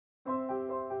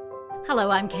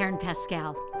Hello, I'm Karen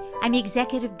Pascal. I'm the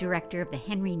Executive Director of the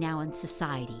Henri Nouwen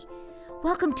Society.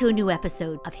 Welcome to a new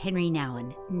episode of Henri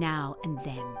Nouwen, Now and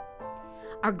Then.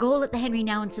 Our goal at the Henri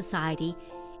Nouwen Society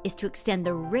is to extend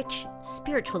the rich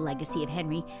spiritual legacy of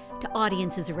Henri to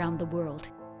audiences around the world.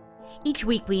 Each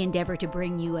week we endeavor to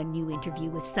bring you a new interview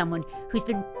with someone who's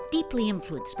been deeply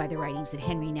influenced by the writings of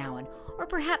Henri Nouwen, or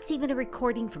perhaps even a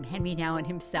recording from Henri Nouwen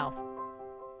himself.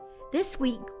 This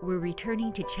week we're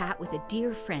returning to chat with a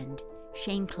dear friend,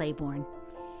 Shane Claiborne.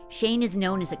 Shane is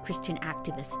known as a Christian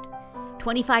activist.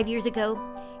 25 years ago,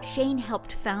 Shane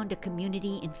helped found a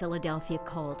community in Philadelphia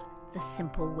called The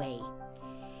Simple Way.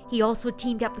 He also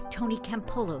teamed up with Tony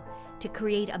Campolo to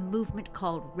create a movement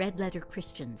called Red Letter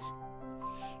Christians.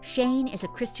 Shane is a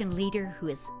Christian leader who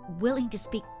is willing to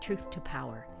speak truth to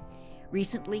power.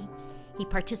 Recently, he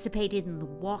participated in the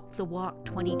Walk the Walk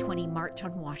 2020 March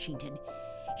on Washington.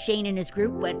 Shane and his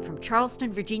group went from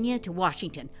Charleston, Virginia to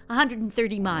Washington,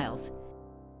 130 miles.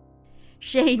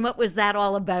 Shane, what was that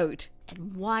all about?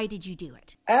 And why did you do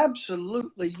it?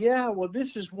 Absolutely. Yeah. Well,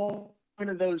 this is one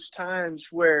of those times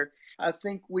where I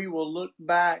think we will look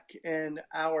back and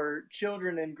our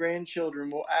children and grandchildren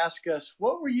will ask us,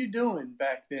 what were you doing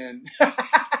back then?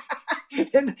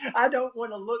 And I don't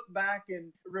want to look back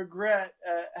and regret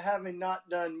having not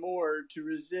done more to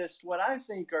resist what I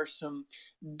think are some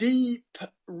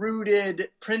deep-rooted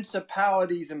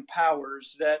principalities and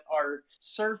powers that are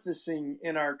surfacing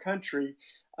in our country.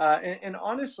 And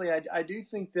honestly, I do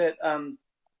think that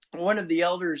one of the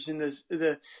elders in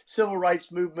the civil rights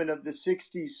movement of the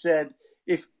 60s said,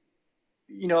 if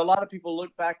a lot of people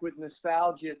look back with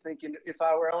nostalgia thinking, if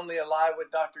I were only alive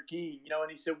with Dr. King, and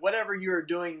he said, whatever you're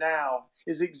doing now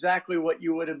is exactly what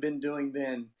you would have been doing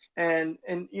then. And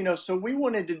so we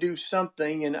wanted to do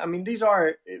something. And I mean, these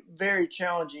are very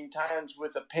challenging times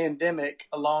with a pandemic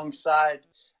alongside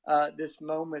this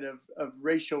moment of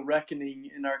racial reckoning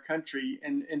in our country.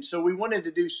 And so we wanted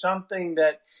to do something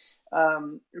that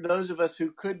those of us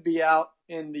who could be out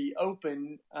in the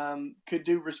open could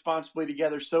do responsibly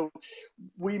together. So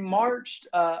we marched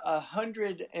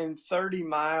 130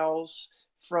 miles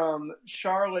from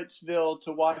Charlottesville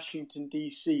to Washington,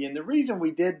 D.C. And the reason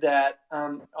we did that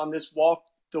on this Walk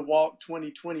the Walk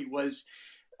 2020 was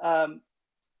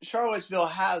Charlottesville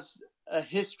has a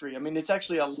history. I mean, it's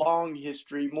actually a long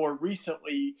history. More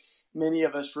recently, many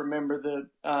of us remember the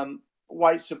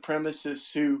white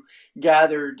supremacists who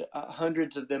gathered,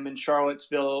 hundreds of them in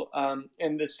Charlottesville.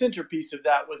 And the centerpiece of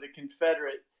that was a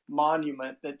Confederate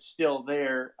monument that's still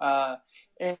there. But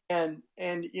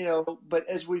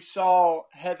as we saw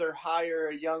Heather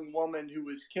Heyer, a young woman who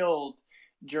was killed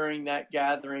during that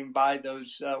gathering by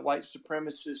those white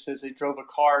supremacists as they drove a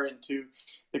car into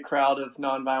the crowd of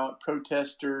nonviolent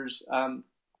protesters.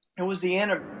 It was the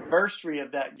anniversary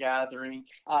of that gathering.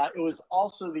 It was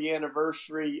also the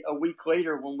anniversary a week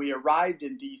later when we arrived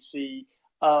in D.C.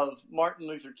 of Martin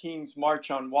Luther King's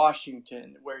March on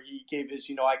Washington, where he gave his,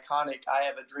 iconic I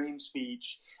Have a Dream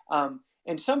speech.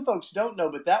 And some folks don't know,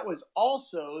 but that was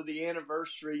also the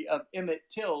anniversary of Emmett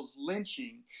Till's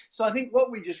lynching. So I think what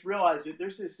we just realized is that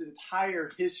there's this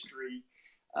entire history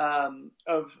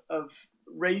of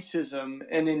racism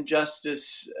and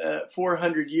injustice,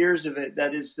 400 years of it,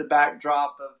 that is the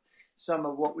backdrop of some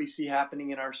of what we see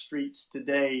happening in our streets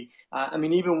today.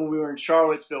 Even when we were in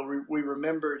Charlottesville, we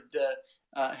remembered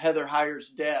Heather Heyer's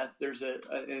death. There's an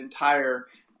entire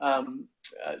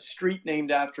street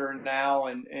named after her now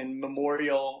and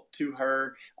memorial to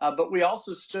her. But we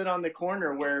also stood on the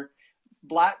corner where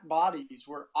Black bodies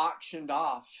were auctioned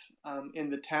off in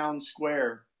the town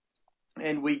square.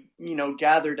 And we,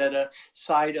 gathered at a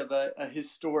site of a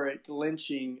historic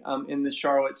lynching in the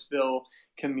Charlottesville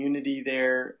community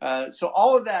there. So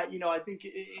all of that, I think,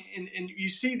 and you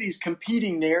see these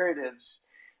competing narratives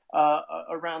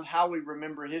around how we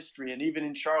remember history. And even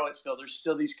in Charlottesville, there's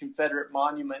still these Confederate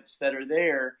monuments that are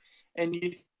there. And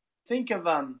you think of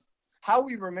how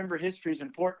we remember history is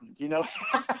important. You don't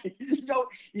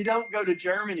go to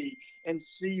Germany and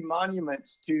see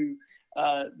monuments to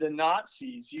the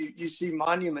Nazis. You see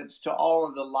monuments to all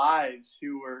of the lives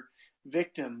who were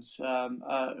victims of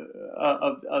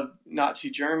Nazi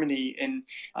Germany. And,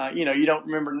 you don't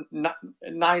remember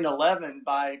 9/11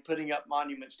 by putting up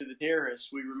monuments to the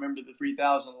terrorists. We remember the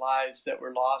 3,000 lives that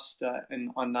were lost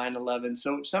on 9/11.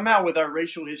 So somehow with our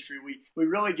racial history, we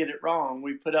really get it wrong.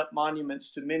 We put up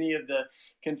monuments to many of the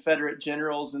Confederate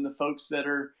generals and the folks that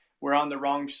were on the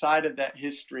wrong side of that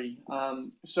history.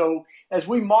 So as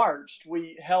we marched,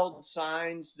 we held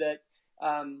signs that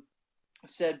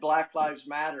said Black Lives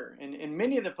Matter. And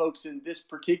many of the folks in this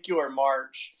particular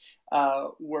march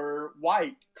were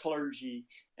white clergy.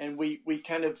 And we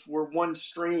kind of were one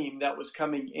stream that was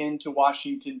coming into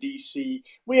Washington, D.C.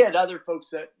 We had other folks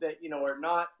that are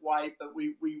not white, but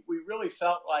we really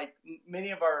felt like many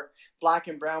of our Black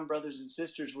and brown brothers and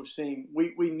sisters were seeing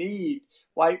we need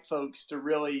white folks to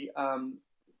really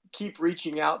keep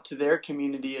reaching out to their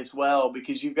community as well,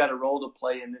 because you've got a role to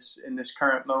play in this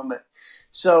current moment.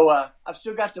 So I've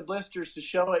still got the blisters to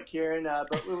show it, Karen,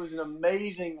 but it was an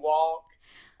amazing walk.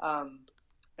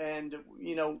 And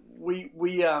we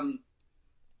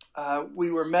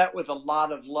were met with a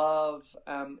lot of love,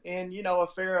 and a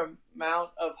fair amount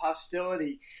of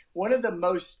hostility. One of the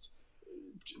most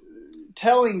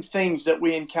telling things that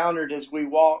we encountered as we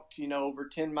walked, over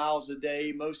 10 miles a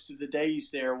day, most of the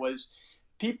days there, was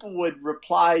people would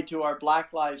reply to our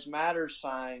Black Lives Matter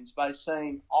signs by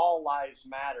saying all lives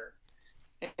matter.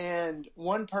 And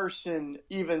one person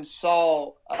even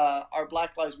saw our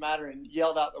Black Lives Matter and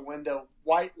yelled out the window,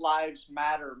 "White lives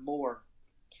matter more."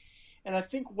 And I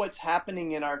think what's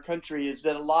happening in our country is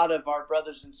that a lot of our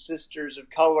brothers and sisters of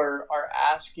color are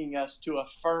asking us to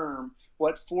affirm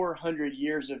what 400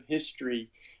 years of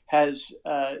history has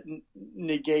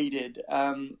negated,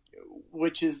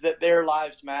 which is that their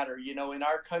lives matter. In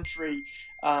our country,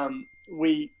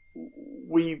 we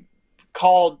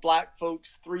called Black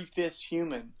folks 3/5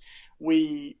 human.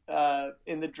 We,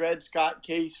 in the Dred Scott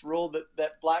case, ruled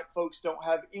that Black folks don't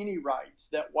have any rights,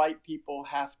 that white people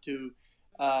have to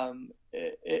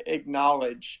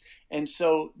acknowledge. And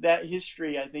so that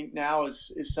history, I think, now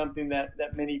is something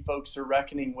that many folks are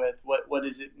reckoning with. What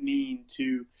does it mean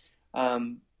to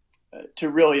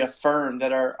really affirm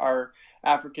that our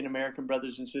African American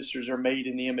brothers and sisters are made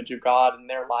in the image of God and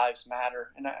their lives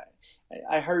matter? And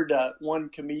I heard one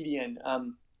comedian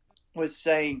was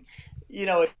saying,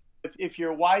 if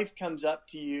your wife comes up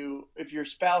to you, if your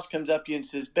spouse comes up to you and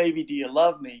says, "Baby, do you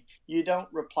love me?" you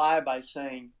don't reply by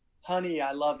saying, "Honey,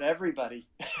 I love everybody."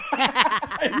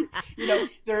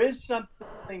 There is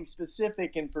something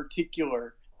specific and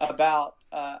particular about,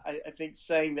 I think,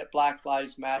 saying that Black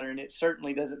lives matter. And it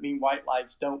certainly doesn't mean white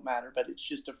lives don't matter, but it's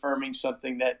just affirming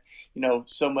something that,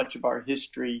 so much of our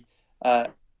history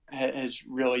has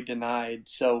really denied.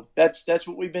 So that's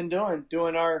what we've been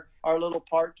doing our little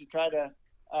part to try to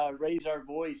raise our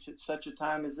voice at such a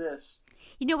time as this.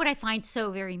 What I find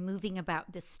so very moving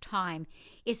about this time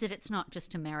is that it's not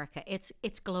just America.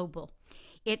 It's global.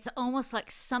 It's almost like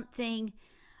something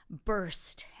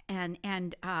burst,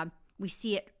 and we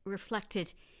see it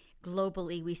reflected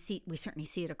globally. We certainly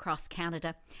see it across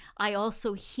Canada. I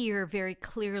also hear very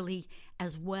clearly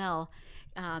as well,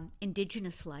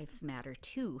 Indigenous lives matter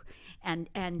too,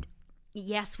 and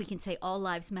yes, we can say all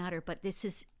lives matter, but this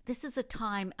is a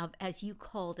time of, as you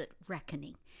called it,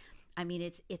 reckoning. I mean,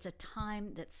 it's a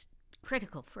time that's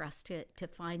critical for us to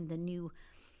find the new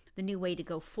way to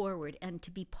go forward and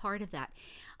to be part of that.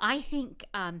 I think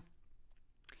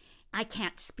I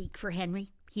can't speak for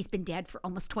Henri. He's been dead for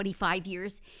almost 25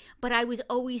 years, but I was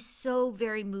always so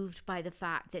very moved by the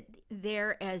fact that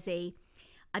there, as a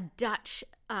Dutch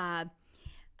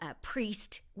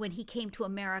priest, when he came to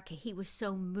America, he was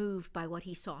so moved by what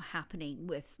he saw happening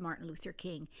with Martin Luther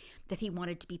King that he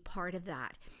wanted to be part of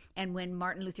that. And when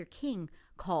Martin Luther King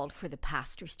called for the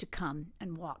pastors to come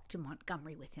and walk to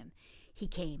Montgomery with him, he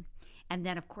came. And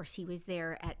then, of course, he was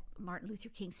there at Martin Luther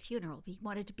King's funeral. He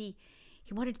wanted to be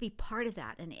part of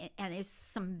that. And there's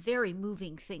some very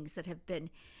moving things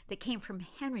that came from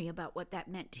Henri about what that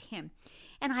meant to him.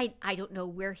 And I don't know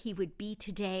where he would be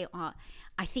today.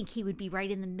 I think he would be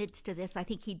right in the midst of this. I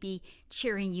think he'd be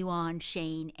cheering you on,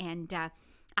 Shane. And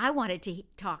I wanted to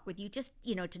talk with you just,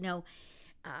 to know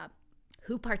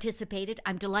who participated.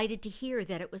 I'm delighted to hear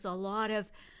that it was a lot of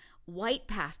white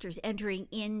pastors entering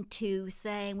into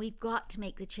saying, we've got to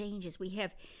make the changes. We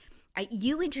have.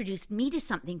 You introduced me to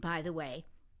something, by the way.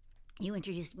 You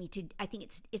introduced me to, I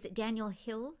think is it Daniel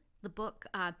Hill, the book,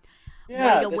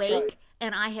 Wide Awake? Right.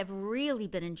 And I have really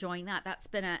been enjoying that. That's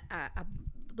been a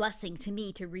blessing to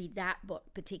me to read that book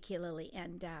particularly,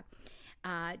 and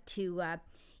to,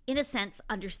 in a sense,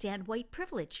 understand white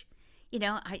privilege.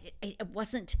 It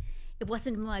wasn't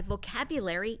in my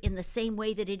vocabulary in the same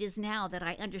way that it is now, that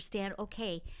I understand,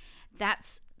 okay,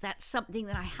 that's something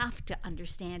that I have to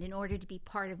understand in order to be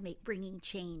part of bringing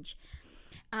change.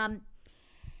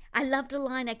 I loved a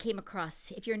line I came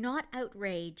across. If you're not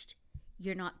outraged,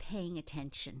 you're not paying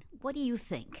attention. What do you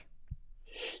think?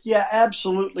 Yeah,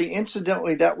 absolutely.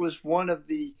 Incidentally, that was one of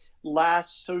the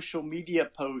last social media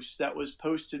posts that was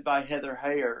posted by Heather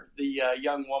Heyer, the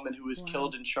young woman who was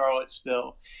killed in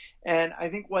Charlottesville. And I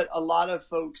think what a lot of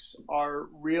folks are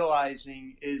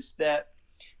realizing is that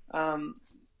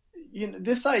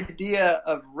this idea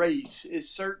of race is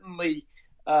certainly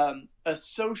a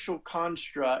social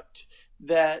construct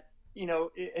that,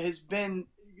 it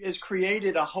has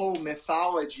created a whole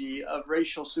mythology of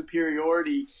racial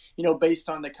superiority, based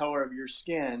on the color of your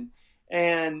skin.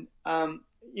 And,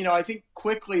 I think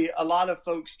quickly a lot of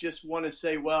folks just want to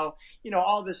say, well,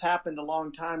 all this happened a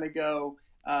long time ago.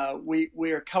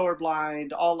 We are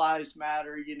colorblind. All lives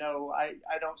matter.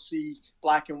 I don't see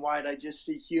black and white. I just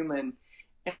see human.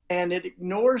 And it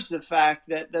ignores the fact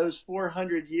that those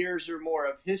 400 years or more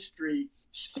of history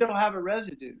still have a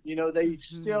residue. They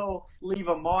still leave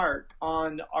a mark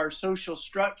on our social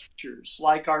structures,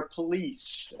 like our police,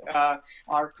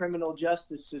 our criminal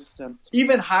justice system,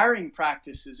 even hiring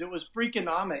practices. It was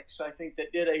Freakonomics, I think,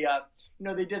 that did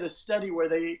they did a study where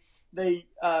they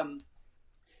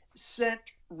sent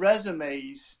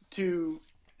resumes to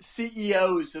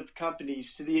CEOs of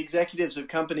companies, to the executives of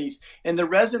companies, and the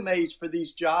resumes for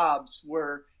these jobs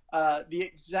were the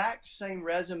exact same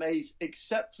resumes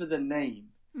except for the name.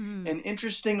 And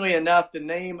interestingly enough, the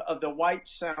name of the white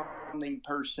sounding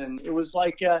person, it was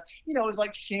like it was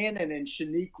like Shannon and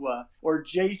Shaniqua, or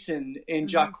Jason and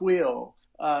Jaquil,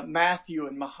 Matthew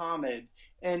and Muhammad,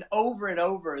 and over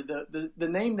the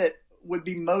name that would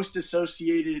be most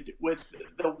associated with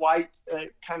the white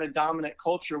kind of dominant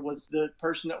culture was the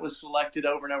person that was selected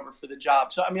over and over for the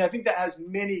job. So, I think that has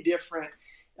many different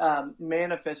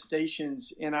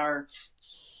manifestations in our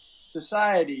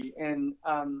society. And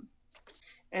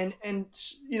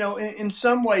in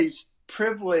some ways,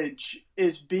 privilege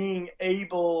is being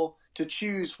able to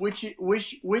choose which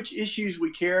issues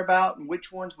we care about and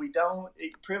which ones we don't.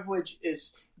 Privilege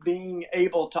is being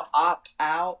able to opt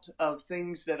out of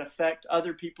things that affect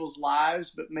other people's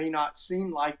lives but may not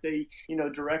seem like they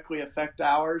directly affect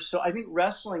ours. So I think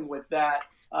wrestling with that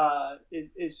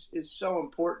is so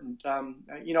important.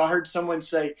 I heard someone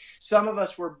say, some of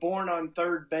us were born on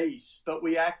third base, but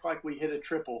we act like we hit a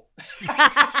triple.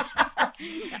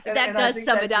 That does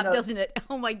sum it up, doesn't it?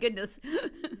 Oh my goodness.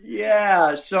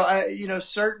 Yeah. So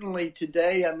certainly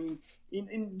today,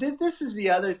 this is the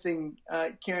other thing,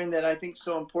 Karen, that I think is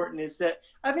so important, is that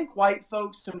I think white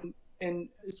folks and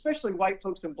especially white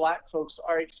folks and black folks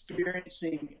are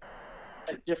experiencing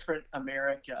a different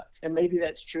America. And maybe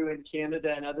that's true in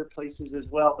Canada and other places as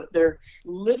well, but they're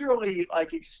literally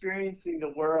like experiencing the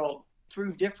world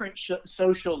through different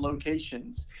social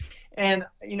locations. And,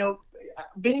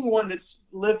 being one that's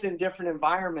lived in different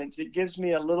environments, it gives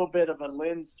me a little bit of a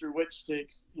lens through which to,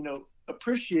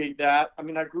 appreciate that.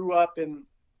 I grew up in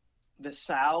the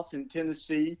South in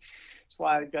Tennessee. That's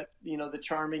why I got, the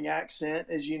charming accent,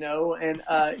 as you know. And,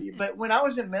 but when I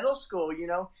was in middle school,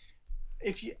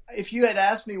 if you had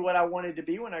asked me what I wanted to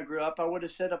be when I grew up, I would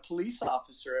have said a police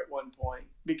officer at one point,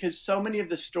 because so many of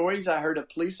the stories I heard of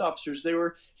police officers, they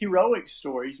were heroic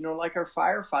stories, like our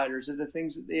firefighters and the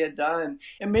things that they had done.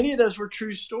 And many of those were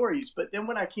true stories. But then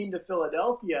when I came to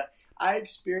Philadelphia, I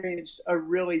experienced a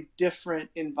really different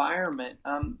environment.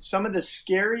 Some of the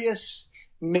scariest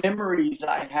memories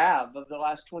I have of the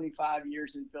last 25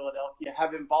 years in Philadelphia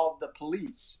have involved the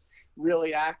police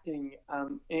really acting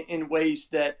in ways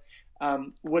that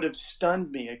would have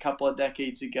stunned me a couple of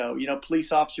decades ago.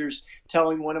 Police officers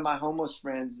telling one of my homeless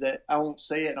friends that, I won't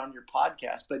say it on your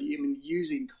podcast, but even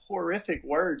using horrific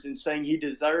words and saying he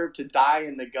deserved to die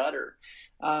in the gutter.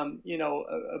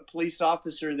 A police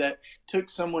officer that took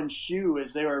someone's shoe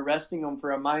as they were arresting him for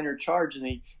a minor charge, and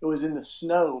it was in the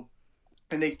snow.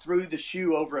 And they threw the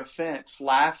shoe over a fence,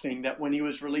 laughing that when he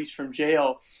was released from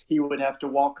jail, he would have to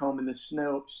walk home in the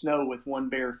snow with one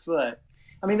bare foot.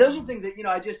 Those are things that,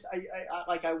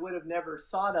 I would have never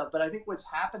thought of. But I think what's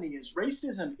happening is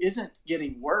racism isn't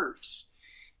getting worse.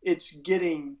 It's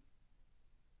getting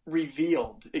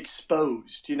revealed,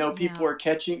 exposed. People are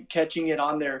catching it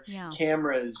on their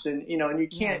cameras. And, and you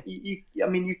can't,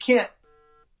 you can't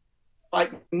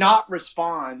not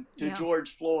respond to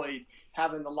George Floyd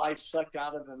having the life sucked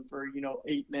out of him for,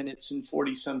 8 minutes and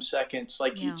 40 some seconds.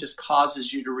 It just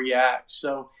causes you to react.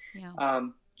 So,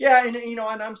 and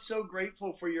I'm so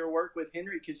grateful for your work with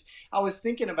Henri, because I was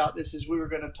thinking about this as we were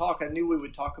going to talk. I knew we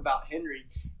would talk about Henri,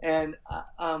 and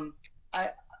I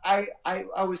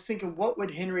was thinking, what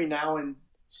would Henri Nouwen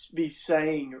be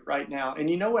saying right now? And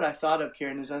you know what I thought of,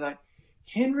 Karen, is I thought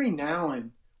Henri Nouwen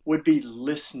would be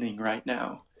listening right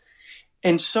now.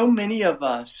 And so many of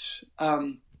us,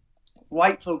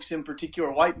 white folks in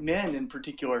particular, white men in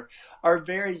particular, are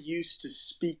very used to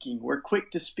speaking. We're quick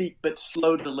to speak, but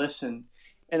slow to listen.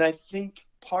 And I think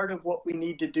part of what we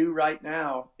need to do right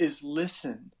now is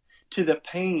listen to the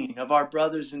pain of our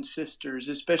brothers and sisters,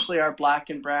 especially our Black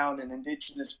and brown and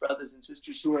indigenous brothers and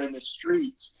sisters who are in the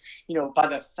streets, by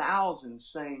the thousands,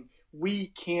 saying, we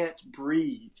can't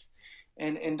breathe.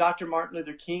 And Dr. Martin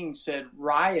Luther King said,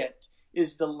 riot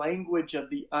is the language of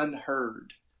the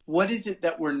unheard. What is it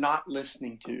that we're not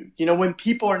listening to? When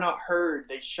people are not heard,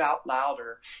 they shout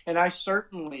louder. And I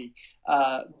certainly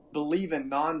believe in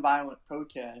nonviolent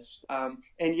protest.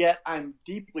 And yet I'm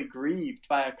deeply grieved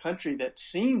by a country that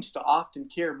seems to often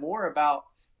care more about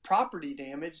property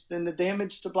damage than the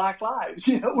damage to Black lives.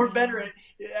 We're better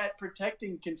at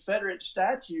protecting Confederate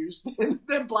statues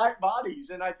than Black bodies.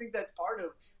 And I think that's part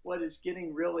of what is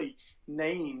getting really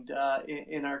named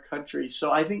in our country.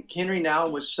 So I think Henri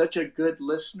Nouwen was such a good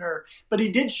listener, but he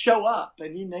did show up,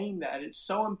 and you named that. It's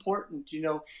so important.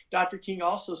 Dr. King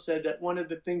also said that one of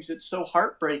the things that's so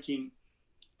heartbreaking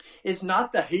is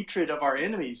not the hatred of our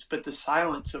enemies, but the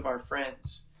silence of our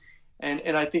friends.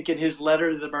 And I think in his letter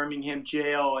to the Birmingham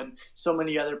jail and so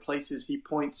many other places, he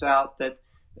points out that,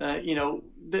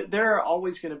 there are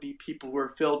always going to be people who are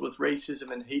filled with racism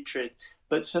and hatred.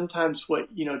 But sometimes what,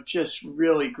 just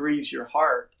really grieves your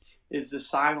heart is the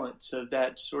silence of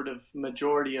that sort of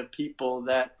majority of people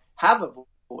that have a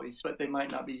voice, but they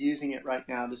might not be using it right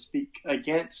now to speak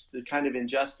against the kind of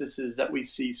injustices that we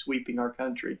see sweeping our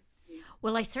country.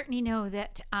 Well, I certainly know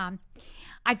that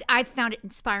I've found it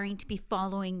inspiring to be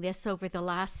following this over the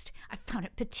last, I've found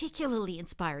it particularly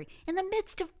inspiring. In the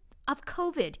midst of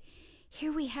COVID,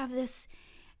 here we have this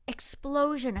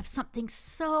explosion of something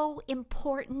so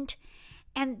important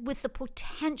and with the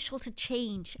potential to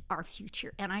change our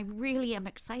future. And I really am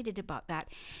excited about that.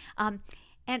 And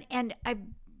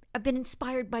I've been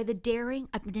inspired by the daring.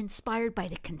 I've been inspired by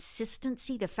the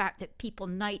consistency, the fact that people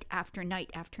night after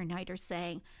night after night are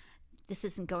saying, this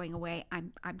isn't going away.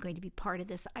 I'm going to be part of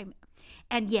this.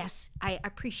 And yes, I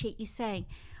appreciate you saying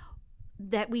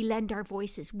that we lend our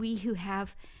voices. We who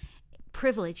have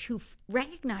privilege, who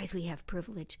recognize we have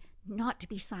privilege, not to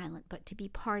be silent, but to be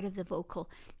part of the vocal,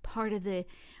 part of the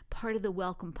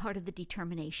welcome, part of the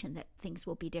determination that things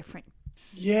will be different.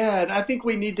 Yeah, and I think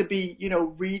we need to be,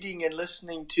 reading and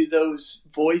listening to those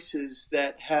voices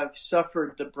that have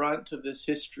suffered the brunt of this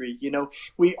history.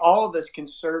 All of us can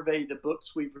survey the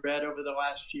books we've read over the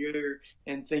last year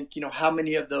and think, how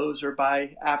many of those are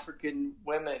by African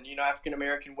women, African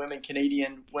American women,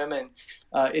 Canadian women,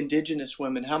 indigenous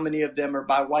women, how many of them are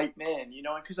by white men,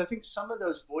 because I think some of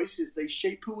those voices, they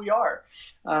shape who we are.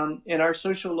 In our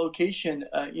social location,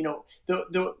 our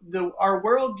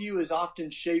worldview is often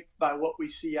shaped by what we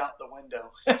see out the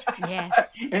window. Yes.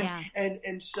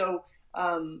 And so,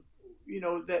 I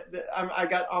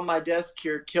got on my desk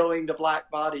here, Killing the Black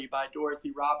Body by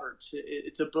Dorothy Roberts.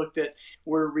 It's a book that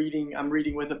I'm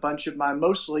reading with a bunch of my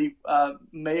mostly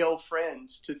male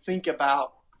friends to think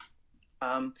about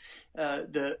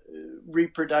the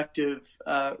reproductive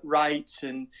rights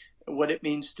and what it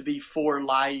means to be for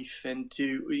life, and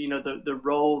to the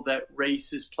role that race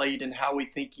has played in how we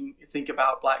think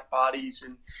about Black bodies,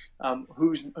 and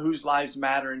whose lives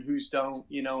matter and whose don't.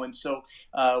 And so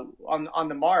on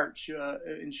the march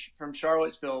from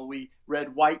Charlottesville, we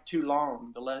read White Too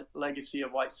Long, The Legacy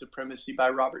of White Supremacy by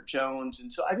Robert Jones.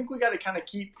 And so I think we got to kind of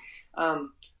keep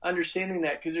understanding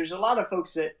that, because there's a lot of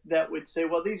folks that would say,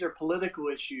 well, these are political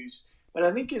issues. But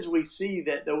I think as we see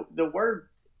that the word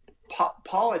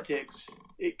politics,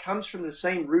 it comes from the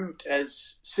same root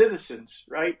as citizens,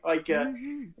 right?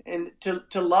 And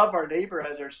to love our neighbor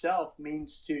as ourselves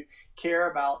means to care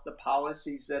about the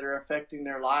policies that are affecting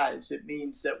their lives. It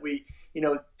means that we,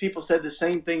 people said the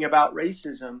same thing about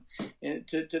racism, and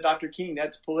to Dr. King,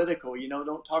 that's political,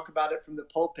 don't talk about it from the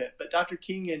pulpit. But Dr.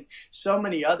 King and so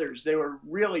many others, they were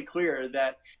really clear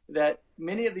that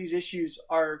many of these issues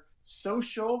are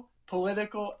social,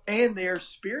 political, and they're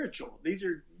spiritual. These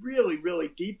are really, really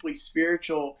deeply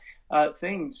spiritual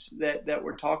things that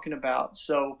we're talking about.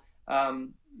 So,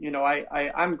 I'm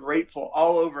grateful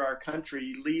all over our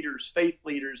country. Faith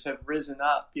leaders have risen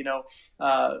up,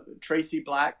 Tracy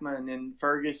Blackman in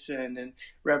Ferguson, and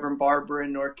Reverend Barbara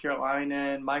in North Carolina,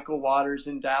 and Michael Waters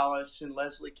in Dallas, and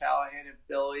Leslie Callahan in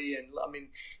Philly.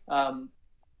 And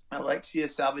Alexia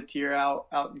Salvatierre out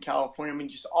in California.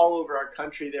 Just all over our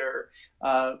country, there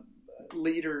are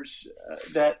leaders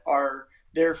that are,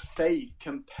 their faith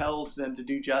compels them to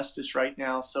do justice right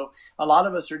now. So a lot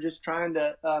of us are just trying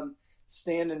to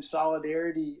stand in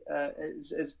solidarity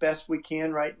as best we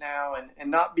can right now,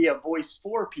 and not be a voice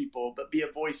for people, but be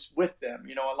a voice with them,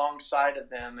 alongside of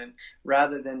them, and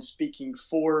rather than speaking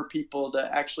for people, to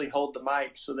actually hold the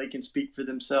mic so they can speak for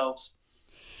themselves.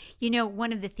 You know,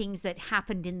 one of the things that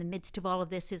happened in the midst of all of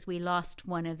this is we lost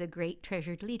one of the great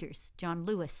treasured leaders, John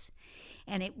Lewis.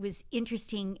 And it was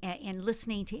interesting in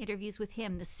listening to interviews with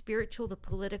him. The spiritual, the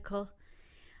political,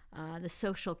 the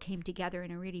social came together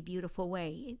in a really beautiful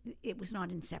way. It was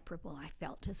not inseparable, I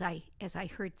felt, as I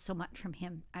heard so much from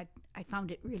him. I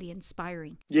found it really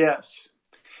inspiring. Yes.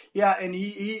 Yeah, and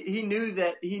he knew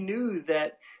that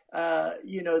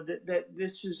that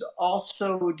this is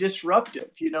also disruptive.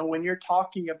 When you're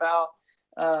talking about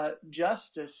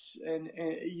justice, and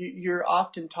you're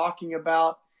often talking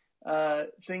about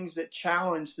things that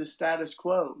challenge the status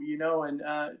quo. And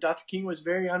Dr. King was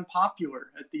very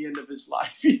unpopular at the end of his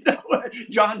life.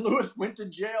 John Lewis went to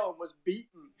jail and was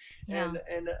beaten, Yeah.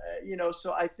 and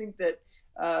so I think that.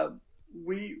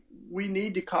 We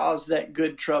need to cause that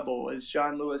good trouble, as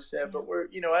John Lewis said, but we're,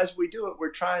 as we do it, we're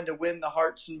trying to win the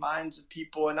hearts and minds of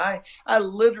people. And I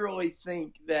literally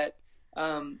think that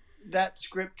that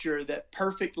scripture, that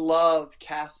perfect love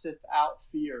casteth out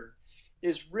fear,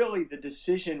 is really the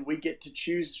decision we get to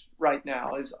choose right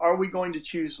now. Are we going to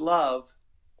choose love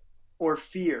or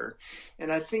fear?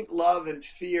 And I think love and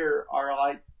fear are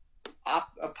like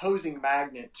opposing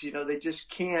magnets. They just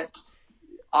can't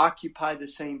occupy the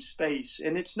same space.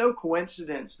 And it's no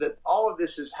coincidence that all of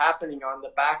this is happening on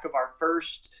the back of our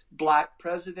first Black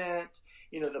president,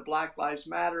 the Black Lives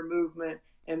Matter movement.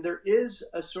 And there is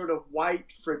a sort of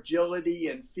white fragility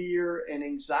and fear and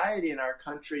anxiety in our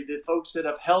country. The folks that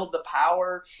have held the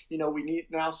power, we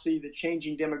now see the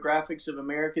changing demographics of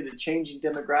America, the changing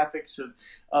demographics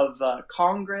of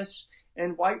Congress.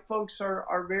 And white folks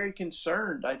are very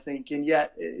concerned, I think. And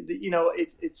yet,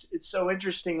 it's so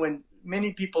interesting when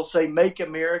many people say, make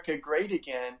America great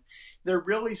again. They're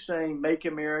really saying, make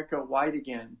America white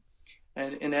again.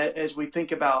 And as we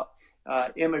think about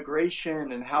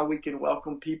immigration and how we can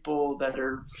welcome people that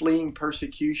are fleeing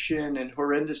persecution and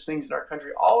horrendous things in our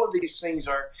country, all of these things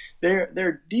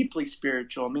they're deeply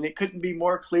spiritual. I mean, it couldn't be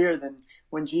more clear than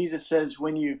when Jesus says,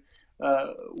 when you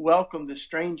welcome the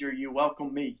stranger, you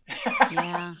welcome me.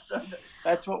 Yeah. So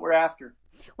that's what we're after.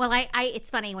 Well, it's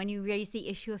funny when you raise the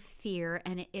issue of fear,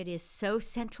 and it is so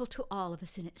central to all of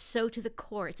us, and it's so to the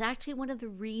core. It's actually one of the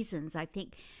reasons I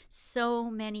think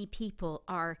so many people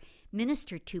are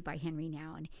ministered to by Henri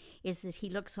Nouwen, is that he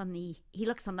looks on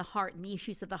the heart and the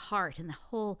issues of the heart, and the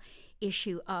whole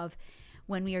issue of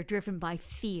when we are driven by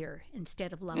fear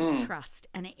instead of love and trust.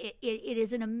 And it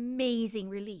is an amazing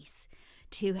release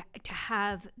to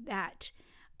have that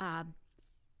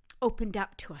opened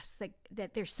up to us,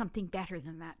 that there's something better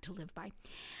than that to live by.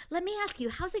 Let me ask you,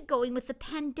 how's it going with the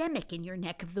pandemic in your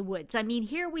neck of the woods? I mean,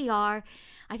 here we are.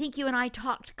 I think you and I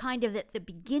talked kind of at the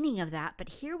beginning of that, but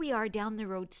here we are down the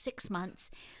road 6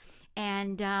 months,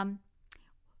 and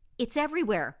it's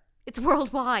everywhere. It's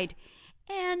worldwide,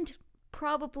 and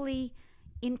probably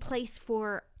in place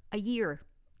for a year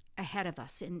ahead of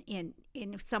us in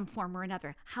some form or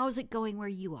another. How's it going where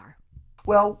you are?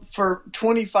 Well, for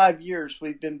 25 years,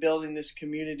 we've been building this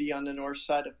community on the north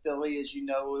side of Philly, as you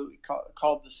know,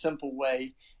 called The Simple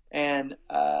Way. And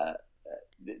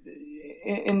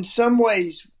in some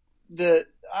ways,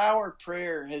 our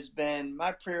prayer has been,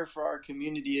 my prayer for our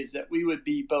community is that we would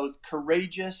be both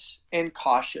courageous and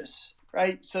cautious,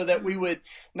 right? So that we would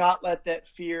not let that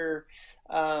fear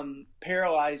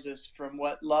paralyze us from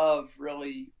what love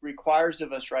really requires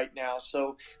of us right now.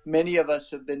 So many of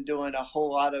us have been doing a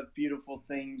whole lot of beautiful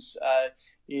things,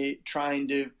 trying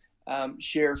to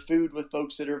share food with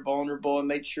folks that are vulnerable and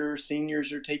make sure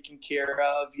seniors are taken care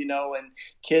of, and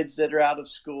kids that are out of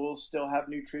school still have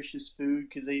nutritious food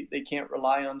because they can't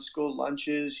rely on school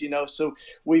lunches, So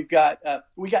we got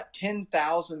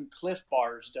 10,000 Cliff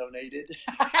Bars donated.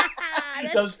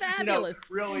 That's Those, fabulous.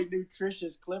 Really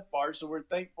nutritious Cliff Bars. So we're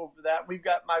thankful for that. We've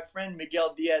got my friend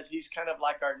Miguel Diaz. He's kind of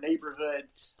like our neighborhood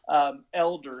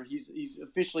elder. He's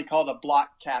officially called a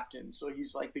block captain. So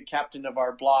he's like the captain of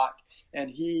our block.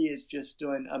 And he is just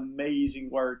doing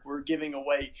amazing work. We're giving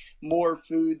away more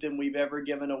food than we've ever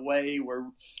given away. We're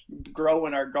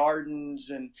growing our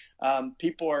gardens, and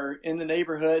people are in the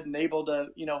neighborhood and able to,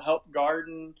 help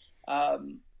garden.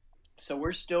 So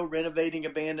we're still renovating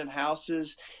abandoned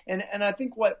houses. And I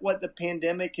think what the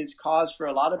pandemic has caused for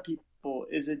a lot of people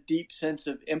is a deep sense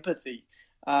of empathy,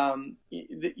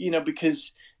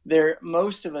 because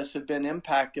most of us have been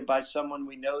impacted by someone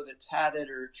we know that's had it,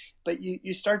 but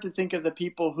you start to think of the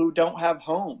people who don't have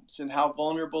homes and how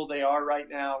vulnerable they are right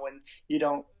now when you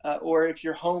don't or if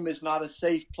your home is not a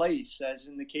safe place, as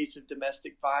in the case of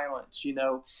domestic violence,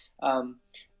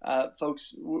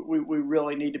 folks, we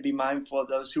really need to be mindful of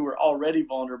those who are already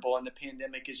vulnerable, and the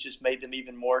pandemic has just made them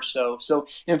even more so. So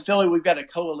in Philly, we've got a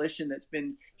coalition that's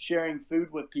been sharing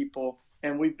food with people,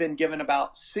 and we've been giving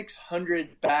about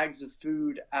 600 bags of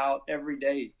food out every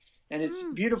day. And it's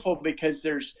beautiful because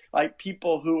there's like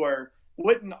people who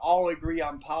wouldn't all agree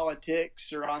on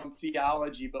politics or on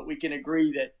theology, but we can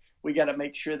agree that we got to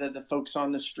make sure that the folks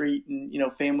on the street and,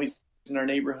 families in our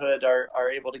neighborhood are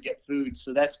able to get food.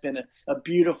 So that's been a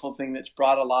beautiful thing that's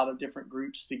brought a lot of different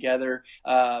groups together.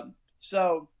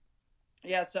 So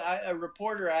a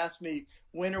reporter asked me,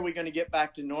 when are we going to get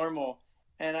back to normal?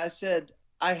 And I said,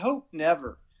 I hope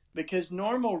never, because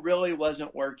normal really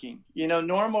wasn't working.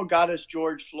 Normal got us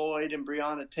George Floyd and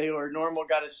Breonna Taylor. Normal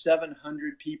got us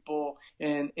 700 people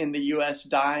in the U.S.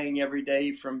 dying every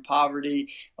day from poverty,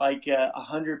 like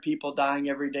 100 people dying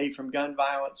every day from gun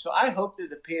violence. So I hope that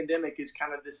the pandemic is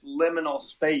kind of this liminal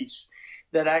space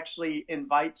that actually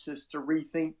invites us to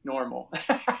rethink normal,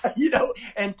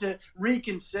 and to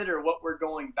reconsider what we're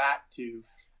going back to.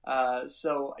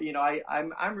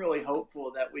 I'm really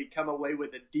hopeful that we come away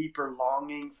with a deeper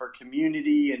longing for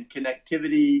community and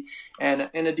connectivity and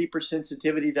a deeper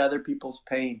sensitivity to other people's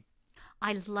pain.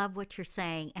 I love what you're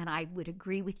saying, and I would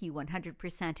agree with you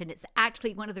 100%. And it's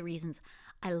actually one of the reasons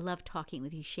I love talking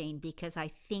with you, Shane, because I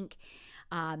think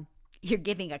you're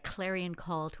giving a clarion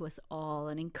call to us all,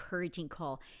 an encouraging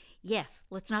call. Yes,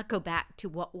 let's not go back to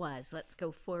what was. Let's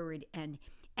go forward and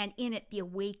in it be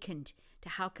awakened to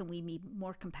how can we be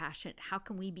more compassionate? How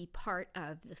can we be part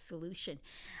of the solution?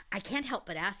 I can't help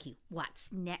but ask you,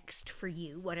 what's next for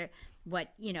you?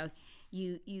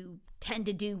 You tend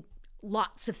to do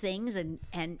lots of things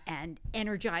and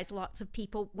energize lots of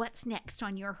people. What's next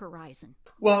on your horizon?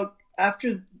 Well,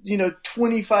 after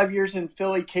 25 years in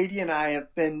Philly, Katie and I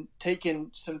have been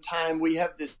taking some time. We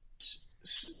have this.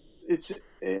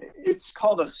 It's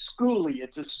called a schoolie.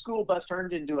 It's a school bus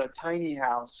turned into a tiny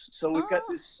house. So we've got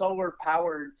this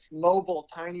solar-powered mobile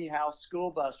tiny house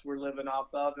school bus we're living off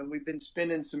of, and we've been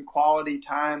spending some quality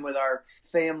time with our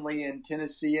family in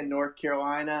Tennessee and North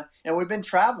Carolina. And we've been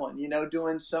traveling,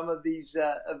 doing some of these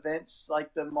events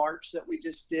like the march that we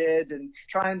just did, and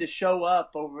trying to show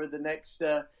up over the next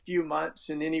few months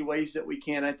in any ways that we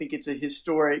can. I think it's a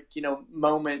historic,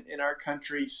 moment in our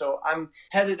country. So I'm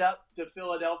headed up to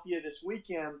Philadelphia this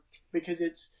weekend because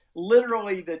it's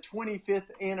literally the 25th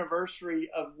anniversary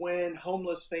of when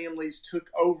homeless families took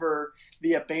over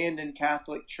the abandoned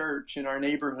Catholic church in our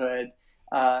neighborhood.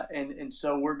 And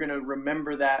so we're going to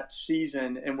remember that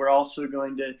season, and we're also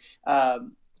going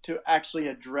to actually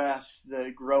address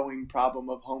the growing problem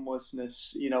of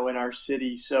homelessness, in our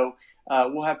city. So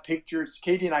we'll have pictures.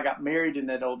 Katie and I got married in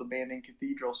that old abandoned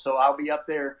cathedral. So I'll be up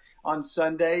there on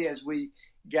Sunday as we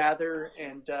gather,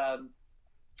 and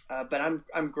but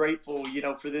I'm grateful,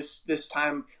 for this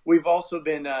time. We've also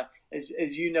been,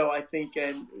 as you know, I think,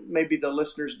 and maybe the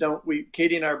listeners don't.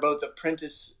 Katie and I are both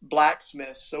apprentice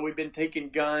blacksmiths, so we've been taking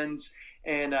guns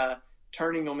and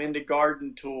turning them into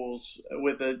garden tools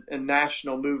with a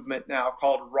national movement now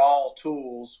called Raw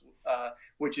Tools,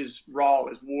 which is raw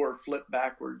is war flipped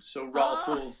backwards. So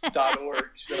rawtools.org.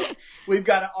 So we've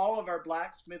got all of our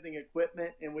blacksmithing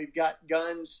equipment, and we've got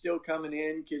guns still coming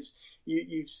in because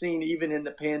you've seen even in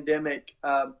the pandemic,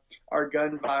 our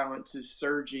gun violence is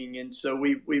surging. And so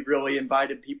we've really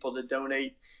invited people to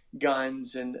donate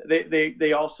guns, and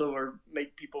they also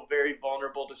make people very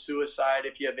vulnerable to suicide.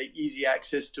 If you have easy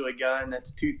access to a gun,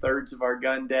 that's 2/3 of our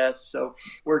gun deaths. So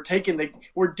we're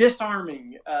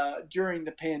disarming during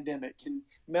the pandemic and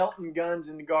melting guns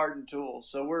into garden tools.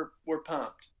 So we're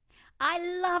pumped. I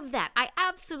love that. I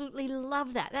absolutely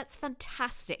love that. That's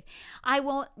fantastic.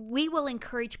 We will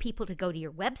encourage people to go to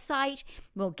your website.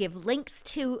 We'll give links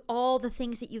to all the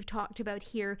things that you've talked about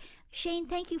here. Shane,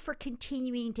 thank you for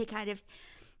continuing to kind of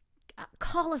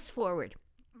call us forward,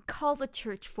 call the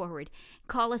church forward,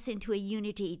 call us into a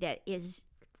unity that is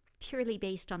purely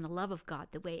based on the love of God,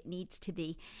 the way it needs to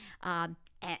be,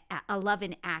 a love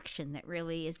in action that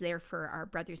really is there for our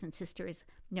brothers and sisters,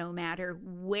 no matter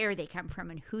where they come from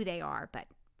and who they are, but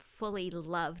fully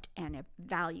loved and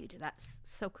valued. That's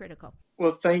so critical.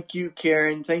 Well, thank you,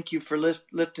 Karen. Thank you for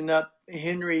lifting up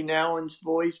Henri Nouwen's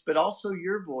voice, but also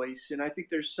your voice. And I think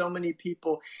there's so many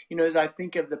people, as I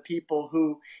think of the people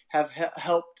who have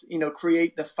helped,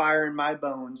 create the fire in my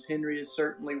bones. Henri is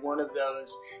certainly one of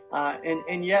those.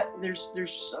 And yet there's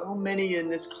so many in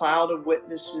this cloud of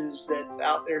witnesses that's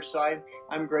out there. So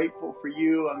I'm grateful for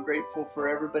you. I'm grateful for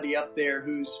everybody up there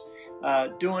who's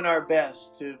doing our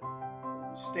best to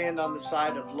stand on the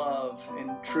side of love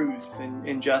and truth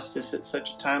and justice at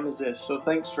such a time as this. So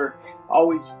thanks for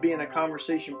always being a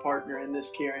conversation partner in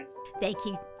this, Karen. Thank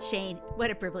you, Shane. What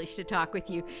a privilege to talk with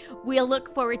you. We'll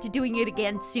look forward to doing it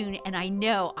again soon. And I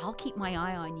know I'll keep my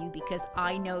eye on you because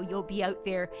I know you'll be out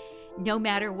there no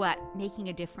matter what, making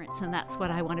a difference. And that's what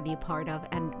I want to be a part of.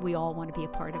 And we all want to be a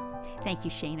part of. Thank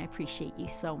you, Shane. I appreciate you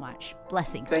so much.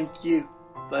 Blessings. Thank you.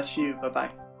 Bless you.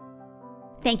 Bye-bye.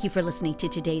 Thank you for listening to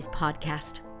today's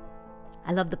podcast.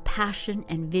 I love the passion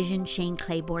and vision Shane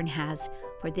Claiborne has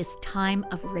for this time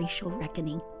of racial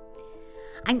reckoning.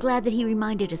 I'm glad that he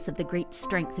reminded us of the great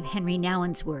strength of Henri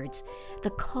Nouwen's words, the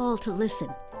call to listen,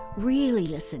 really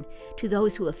listen to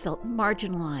those who have felt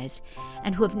marginalized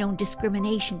and who have known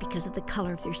discrimination because of the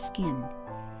color of their skin.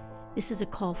 This is a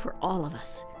call for all of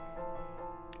us.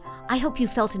 I hope you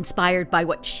felt inspired by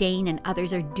what Shane and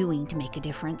others are doing to make a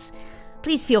difference.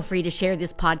 Please feel free to share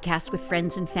this podcast with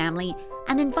friends and family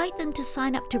and invite them to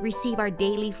sign up to receive our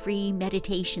daily free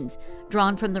meditations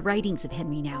drawn from the writings of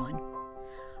Henri Nouwen.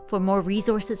 For more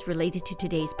resources related to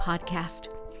today's podcast,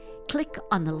 click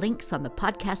on the links on the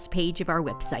podcast page of our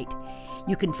website.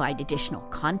 You can find additional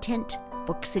content,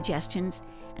 book suggestions,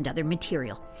 and other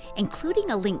material,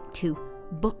 including a link to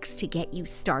books to get you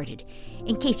started,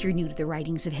 in case you're new to the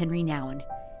writings of Henri Nouwen.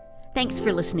 Thanks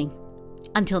for listening.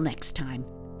 Until next time.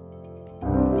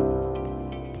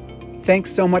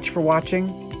 Thanks so much for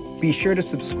watching. Be sure to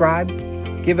subscribe,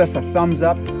 give us a thumbs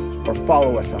up, or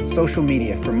follow us on social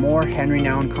media for more Henri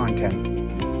Nouwen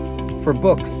content. For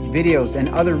books, videos, and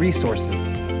other resources,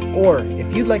 or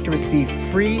if you'd like to receive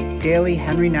free daily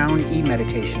Henri Nouwen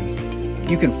e-meditations,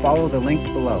 you can follow the links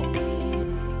below.